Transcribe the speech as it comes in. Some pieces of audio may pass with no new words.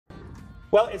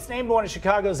Well, it's named one of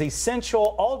Chicago's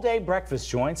essential all-day breakfast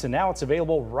joints, and now it's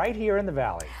available right here in the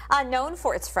Valley. Known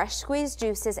for its fresh squeezed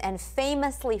juices and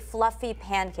famously fluffy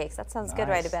pancakes. That sounds good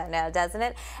right about now, doesn't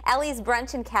it? Ellie's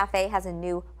Brunch and Cafe has a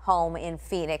new home in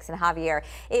Phoenix, and Javier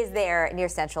is there near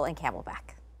Central and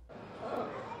Camelback.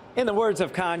 In the words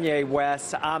of Kanye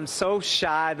West, I'm so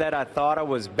shy that I thought I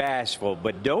was bashful.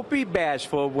 But don't be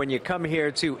bashful when you come here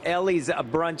to Ellie's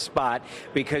Brunch Spot,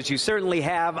 because you certainly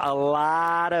have a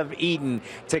lot of eating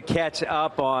to catch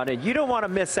up on. And you don't want to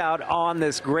miss out on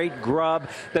this great grub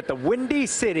that the Windy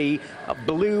City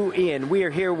blew in. We are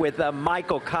here with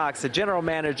Michael Cox, the general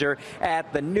manager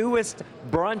at the newest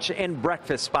brunch and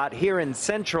breakfast spot here in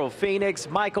Central Phoenix.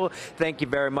 Michael, thank you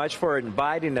very much for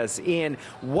inviting us in.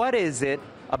 What is it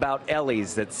about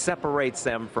Ellie's that separates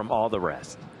them from all the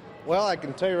rest? Well, I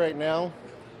can tell you right now,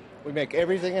 we make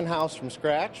everything in-house from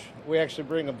scratch. We actually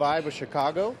bring a vibe of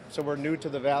Chicago, so we're new to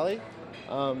the Valley.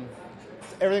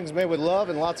 Everything's made with love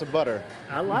and lots of butter.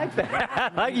 I like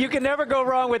that. You can never go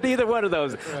wrong with either one of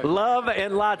those. Right. Love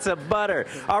and lots of butter.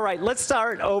 All right, let's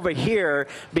start over here,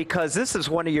 because this is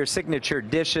one of your signature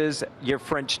dishes, your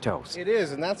French toast. It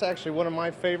is, and that's actually one of my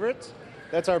favorites.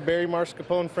 That's our berry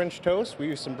mascarpone French toast. We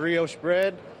use some brioche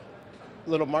bread, a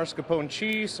little mascarpone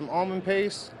cheese, some almond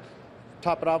paste,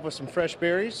 top it off with some fresh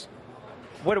berries.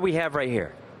 What do we have right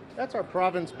here? That's our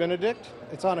Provence Benedict.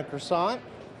 It's on a croissant.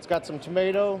 It's got some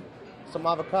tomato, some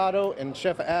avocado, and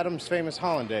Chef Adam's famous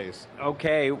hollandaise.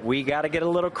 Okay, we got to get a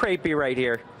little crepey right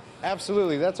here.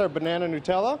 Absolutely. That's our banana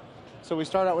Nutella. So we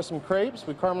start out with some crepes.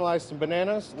 We caramelize some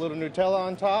bananas, a little Nutella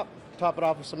on top it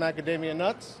off with some macadamia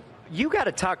nuts. You got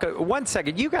to talk, one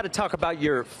second, you got to talk about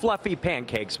your fluffy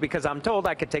pancakes, because I'm told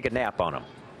I could take a nap on them.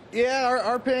 Yeah,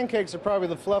 our pancakes are probably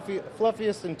the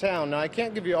fluffiest in town. Now, I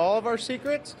can't give you all of our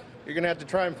secrets. You're going to have to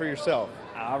try them for yourself.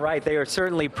 All right, they are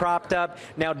certainly propped up.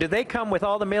 Now, do they come with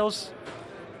all the meals?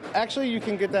 Actually, you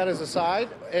can get that as a side,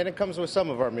 and it comes with some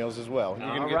of our meals as well. You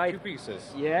can get 2 pieces.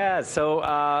 Yeah, so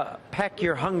pack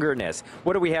your hungerness.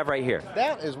 What do we have right here?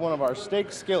 That is one of our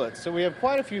steak skillets. So we have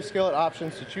quite a few skillet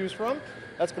options to choose from.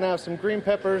 That's going to have some green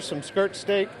peppers, some skirt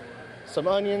steak, some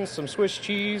onions, some Swiss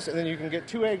cheese, and then you can get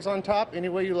 2 eggs on top any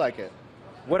way you like it.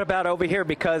 What about over here?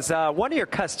 Because one of your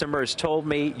customers told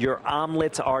me your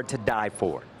omelets are to die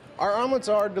for. Our omelets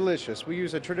are delicious. We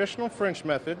use a traditional French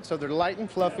method, so they're light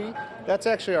and fluffy. That's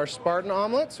actually our Spartan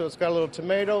omelet, so it's got a little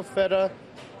tomato, feta,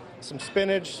 some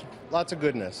spinach, lots of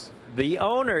goodness. The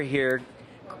owner here,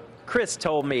 Chris,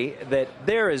 told me that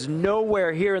there is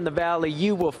nowhere here in the Valley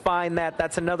you will find that.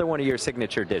 That's another one of your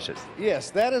signature dishes. Yes,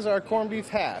 that is our corned beef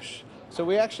hash. So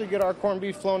we actually get our corned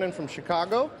beef flown in from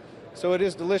Chicago. So it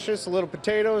is delicious, a little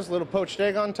potatoes, a little poached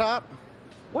egg on top.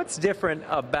 What's different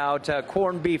about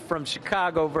corned beef from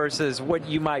Chicago versus what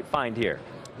you might find here?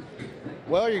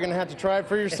 Well, you're going to have to try it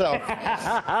for yourself.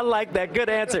 I like that. Good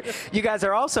answer. You guys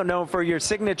are also known for your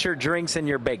signature drinks and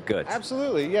your baked goods.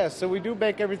 Absolutely, yes. So we do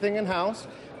bake everything in-house.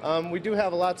 We do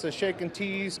have lots of shaken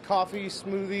teas, coffee,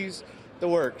 smoothies, the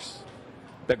works.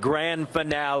 The grand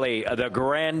finale, the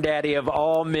granddaddy of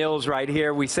all meals right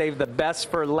here. We save the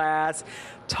best for last.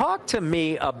 Talk to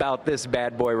me about this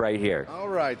bad boy right here. All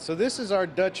right, so this is our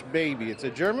Dutch baby. It's a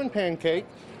German pancake.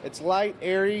 It's light,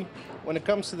 airy. When it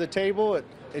comes to the table,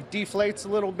 it deflates a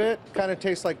little bit. Kind of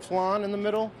tastes like flan in the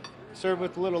middle. Served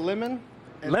with a little lemon.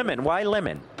 Lemon? Why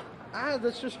lemon?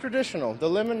 That's just traditional. The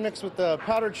lemon mixed with the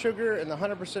powdered sugar and the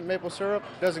 100% maple syrup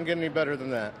doesn't get any better than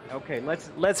that. Okay,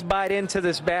 let's bite into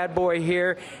this bad boy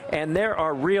here. And there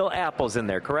are real apples in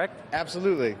there, correct?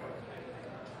 Absolutely.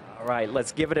 All right,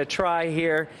 let's give it a try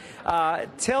here.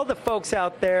 Tell the folks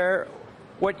out there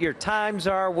what your times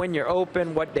are, when you're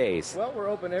open, what days. Well, we're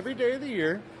open every day of the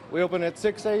year. We open at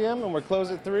 6 a.m. and we're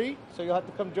closed at 3, so you'll have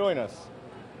to come join us.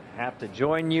 Have to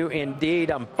join you indeed.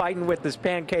 I'm fighting with this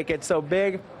pancake. It's so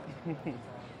big.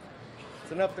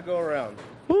 It's enough to go around.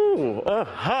 Ooh,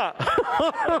 hot.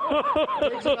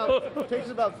 Takes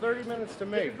about 30 minutes to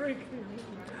make.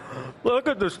 Look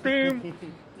at the steam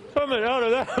coming out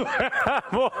of that.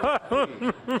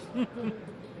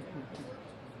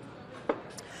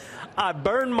 I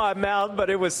burned my mouth, but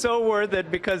it was so worth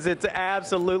it because it's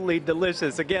absolutely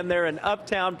delicious. Again, they're in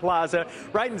Uptown Plaza,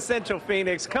 right in Central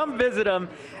Phoenix. Come visit them.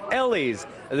 Ellie's,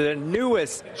 the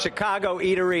newest Chicago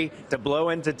eatery to blow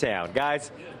into town.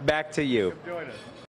 Guys, back to you. Join us.